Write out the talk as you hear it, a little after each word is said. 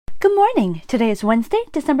Good morning. Today is Wednesday,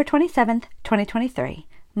 December 27th, 2023.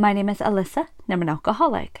 My name is Alyssa, and I'm an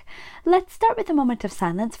alcoholic. Let's start with a moment of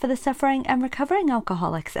silence for the suffering and recovering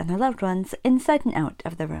alcoholics and their loved ones inside and out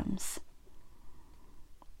of the rooms.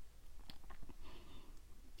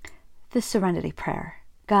 The Serenity Prayer.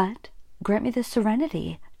 God, grant me the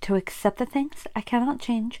serenity to accept the things I cannot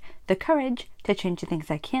change, the courage to change the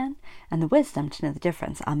things I can, and the wisdom to know the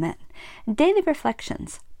difference. Amen. Daily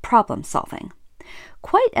reflections. Problem solving.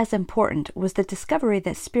 Quite as important was the discovery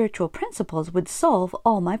that spiritual principles would solve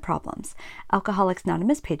all my problems. Alcoholics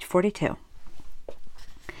Anonymous, page 42.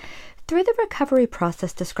 Through the recovery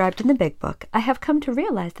process described in the Big Book, I have come to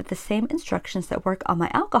realize that the same instructions that work on my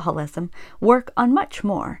alcoholism work on much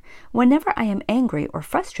more. Whenever I am angry or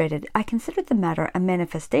frustrated, I consider the matter a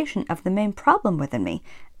manifestation of the main problem within me,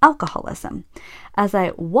 alcoholism. As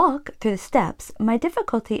I walk through the steps, my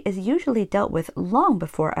difficulty is usually dealt with long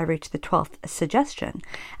before I reach the 12th suggestion,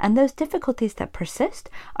 and those difficulties that persist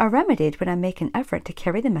are remedied when I make an effort to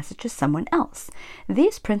carry the message to someone else.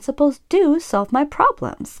 These principles do solve my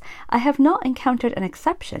problems. I have not encountered an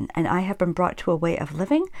exception, and I have been brought to a way of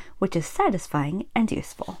living which is satisfying and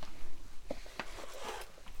useful.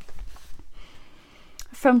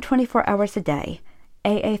 From 24 Hours a Day,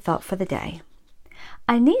 AA Thought for the Day.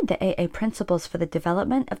 I need the AA principles for the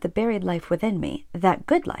development of the buried life within me, that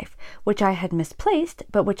good life, which I had misplaced,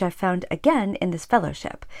 but which I found again in this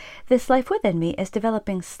fellowship. This life within me is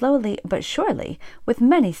developing slowly but surely, with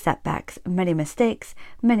many setbacks, many mistakes,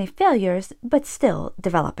 many failures, but still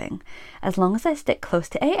developing. As long as I stick close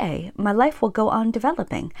to AA, my life will go on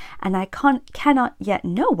developing, and I cannot yet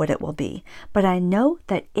know what it will be, but I know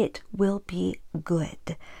that it will be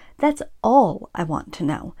good. That's all I want to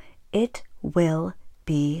know. It will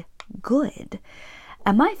be good.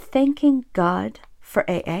 Am I thanking God for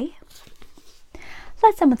AA?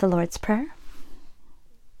 Let's end with the Lord's Prayer.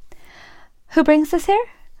 Who brings us here?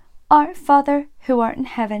 Our Father, who art in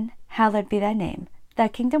heaven, hallowed be thy name. Thy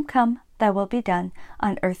kingdom come, thy will be done,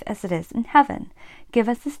 on earth as it is in heaven. Give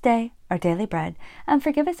us this day our daily bread, and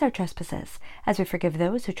forgive us our trespasses, as we forgive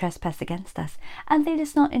those who trespass against us. And lead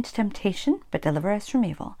us not into temptation, but deliver us from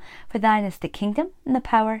evil. For thine is the kingdom, and the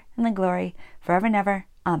power, and the glory, forever and ever.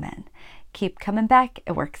 Amen. Keep coming back.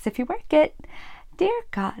 It works if you work it. Dear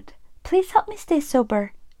God, please help me stay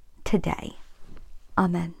sober today.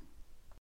 Amen.